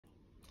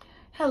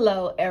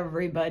Hello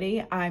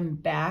everybody, I'm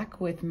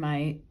back with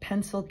my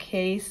pencil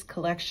case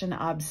collection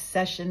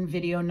obsession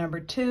video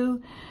number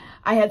 2.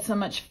 I had so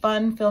much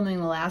fun filming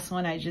the last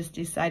one, I just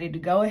decided to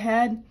go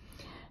ahead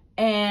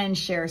and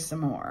share some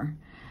more.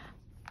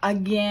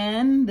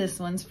 Again, this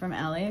one's from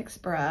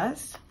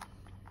AliExpress.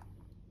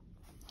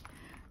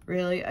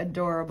 Really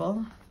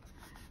adorable.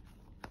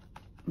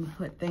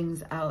 Put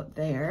things out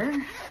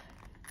there.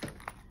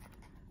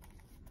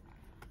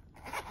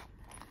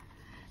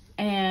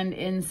 And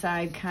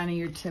inside, kind of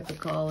your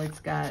typical, it's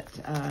got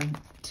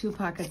 2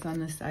 pockets on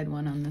this side,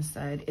 1 on this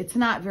side. It's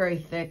not very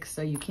thick,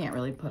 so you can't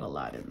really put a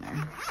lot in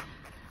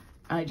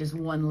there. Just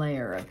 1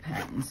 layer of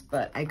pens,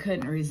 but I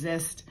couldn't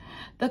resist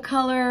the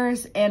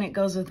colors, and it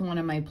goes with one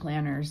of my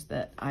planners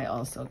that I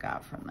also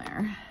got from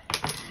there.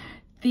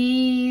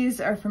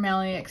 These are from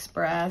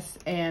AliExpress,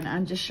 and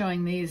I'm just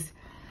showing these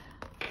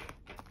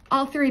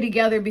all 3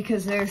 together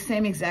because they're the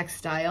same exact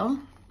style.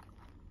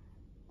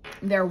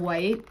 They're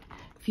white.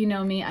 If you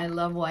know me, I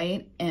love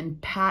white, and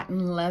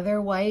patent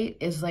leather white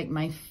is like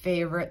my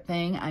favorite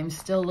thing. I'm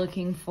still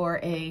looking for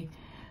a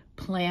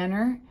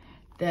planner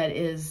that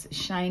is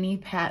shiny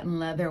patent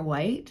leather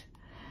white.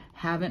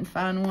 Haven't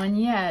found one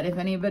yet. If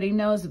anybody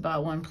knows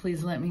about one,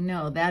 please let me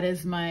know. That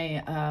is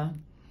my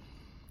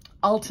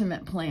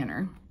ultimate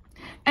planner.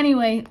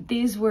 Anyway,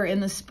 these were in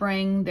the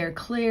spring. They're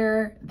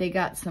clear. They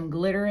got some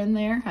glitter in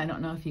there. I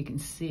don't know if you can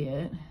see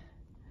it.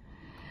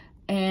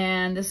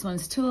 And this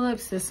one's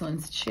tulips, this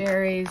one's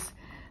cherries.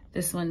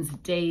 This one's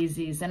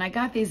daisies, and I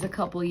got these a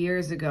couple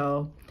years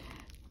ago.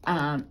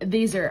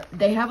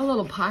 They have a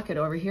little pocket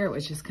over here,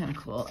 which is kind of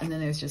cool, and then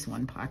there's just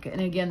 1 pocket,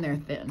 and again, they're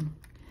thin.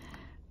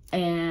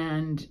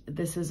 And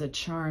this is a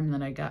charm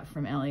that I got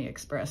from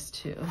AliExpress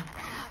too.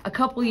 A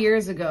couple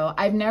years ago,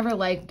 I've never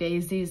liked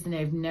daisies, and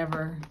they've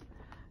never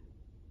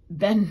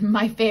been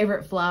my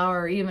favorite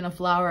flower, or even a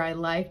flower I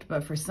liked,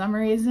 but for some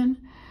reason,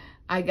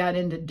 I got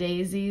into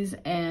daisies,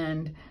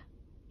 and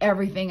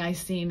everything I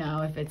see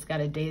now, if it's got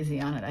a daisy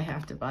on it, I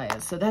have to buy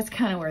it. So that's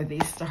kind of where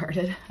these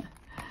started.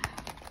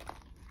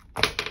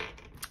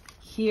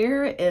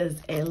 Here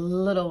is a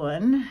little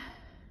one.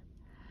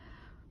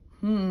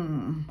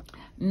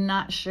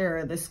 Not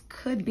sure. This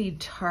could be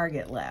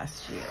Target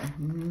last year.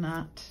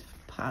 Not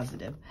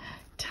positive.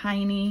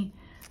 Tiny,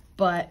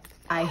 but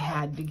I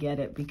had to get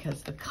it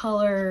because the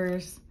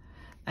colors.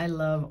 I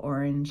love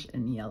orange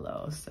and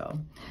yellow. So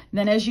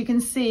then, as you can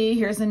see,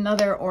 here's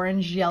another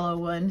orange yellow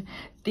one.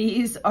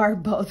 These are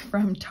both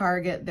from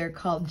Target. They're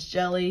called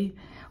Jelly.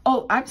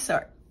 Oh, I'm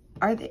sorry.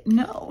 Are they?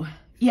 No.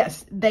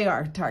 Yes, they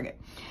are Target.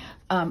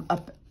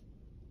 Up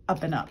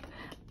and Up.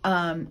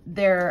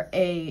 They're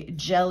a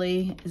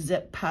jelly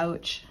zip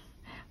pouch.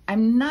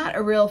 I'm not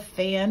a real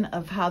fan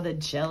of how the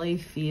jelly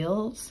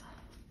feels,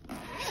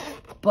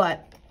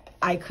 but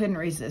I couldn't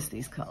resist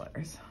these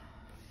colors.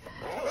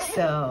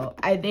 So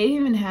they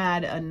even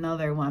had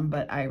another one,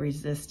 but I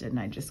resisted and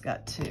I just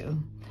got 2.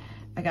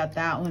 I got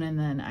that one, and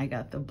then I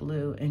got the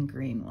blue and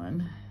green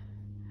one.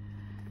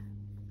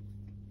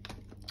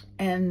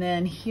 And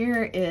then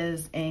here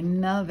is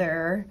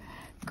another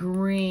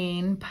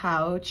green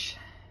pouch.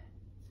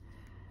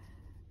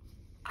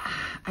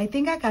 I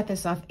think I got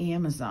this off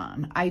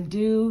Amazon. I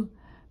do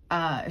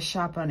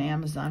shop on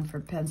Amazon for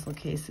pencil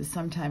cases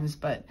sometimes,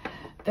 but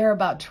they're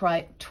about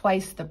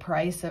twice the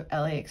price of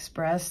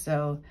AliExpress,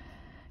 so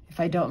if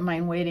I don't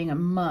mind waiting a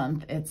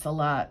month, it's a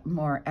lot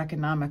more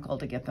economical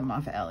to get them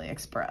off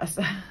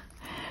AliExpress.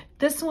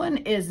 This one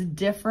is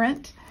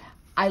different.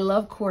 I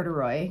love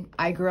corduroy.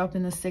 I grew up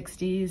in the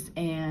 60s,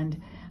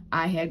 and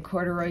I had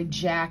corduroy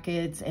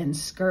jackets and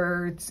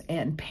skirts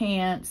and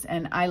pants,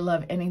 and I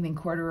love anything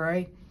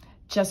corduroy.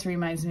 Just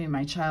reminds me of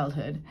my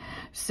childhood.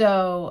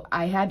 So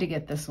I had to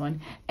get this one,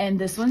 and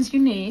this one's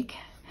unique.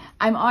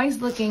 I'm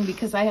always looking,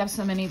 because I have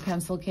so many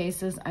pencil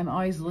cases, I'm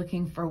always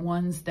looking for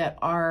ones that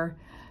are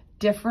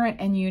different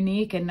and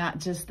unique and not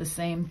just the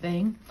same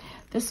thing.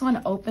 This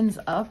one opens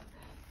up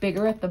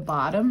bigger at the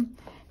bottom,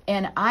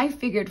 and I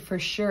figured for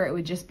sure it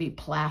would just be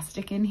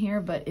plastic in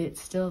here, but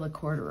it's still the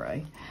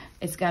corduroy.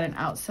 It's got an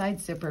outside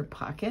zippered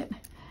pocket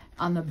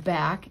on the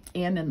back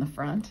and in the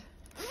front.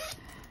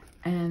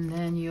 And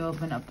then you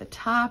open up the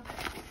top,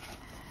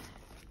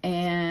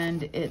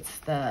 and it's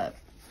the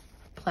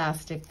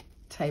plastic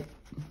type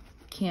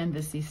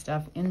canvasy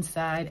stuff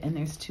inside, and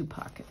there's 2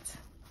 pockets.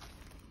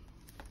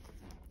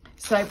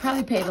 So I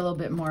probably paid a little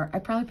bit more. I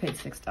probably paid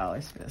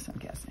 $6 for this, I'm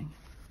guessing.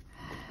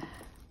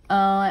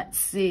 Let's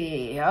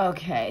see.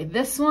 Okay,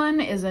 this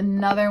one is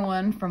another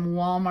one from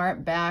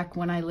Walmart back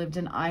when I lived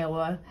in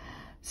Iowa.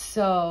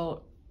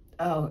 So,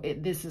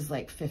 this is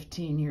like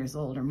 15 years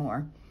old or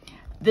more.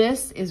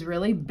 This is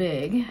really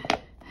big.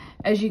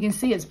 As you can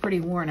see, it's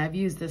pretty worn. I've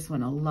used this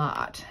one a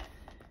lot.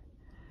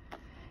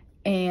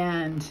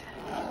 And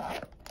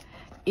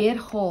it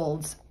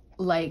holds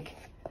like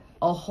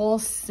a whole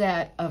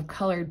set of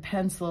colored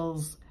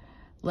pencils,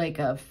 like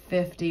a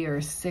 50 or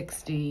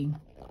 60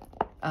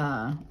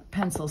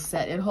 pencil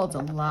set. It holds a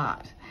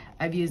lot.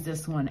 I've used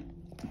this one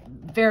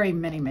very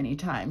many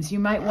times. You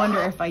might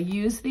wonder if I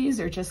use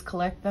these or just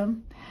collect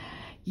them.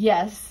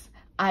 Yes,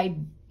 I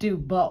do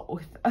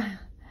both.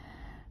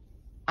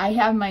 I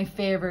have my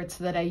favorites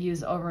that I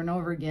use over and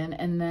over again,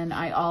 and then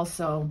I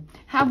also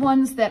have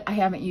ones that I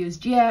haven't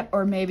used yet,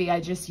 or maybe I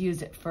just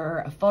use it for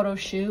a photo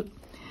shoot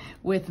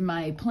with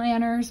my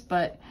planners,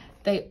 but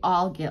they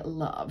all get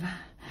love.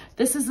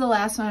 This is the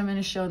last one I'm going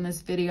to show in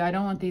this video. I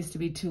don't want these to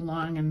be too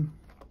long and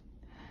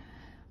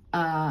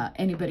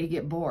anybody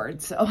get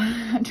bored, so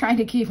I'm trying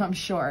to keep them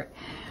short.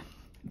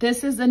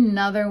 This is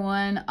another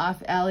one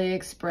off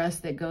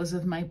AliExpress that goes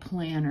with my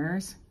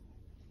planners.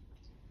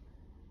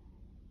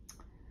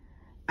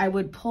 I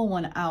would pull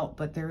one out,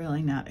 but they're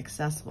really not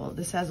accessible.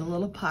 This has a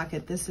little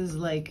pocket. This is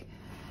like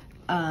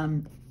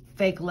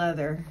fake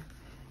leather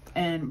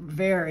and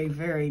very,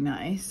 very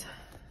nice.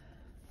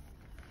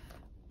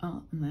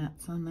 Oh, and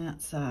that's on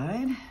that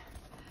side.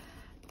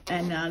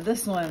 And now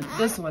this one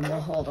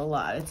will hold a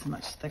lot. It's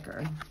much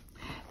thicker.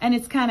 And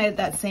it's kind of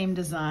that same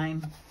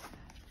design.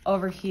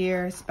 Over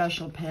here,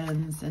 special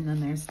pens, and then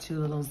there's two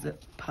little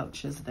zip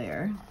pouches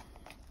there.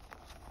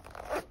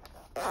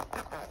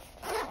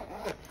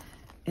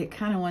 It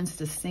kind of wants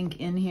to sink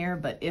in here,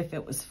 but if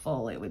it was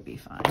full, it would be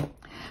fine.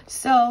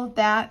 So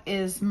that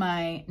is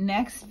my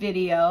next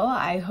video.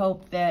 I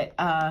hope that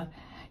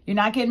you're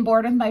not getting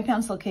bored with my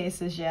pencil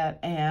cases yet,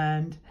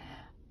 and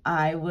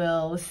I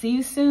will see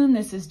you soon.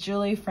 This is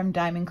Julie from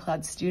Diamond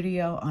Cloud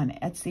Studio on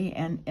Etsy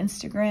and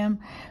Instagram.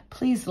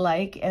 Please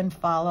like and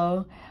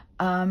follow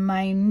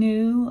my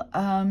new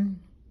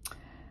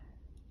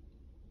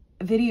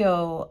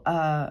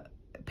video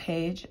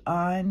page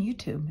on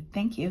YouTube.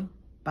 Thank you.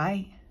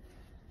 Bye.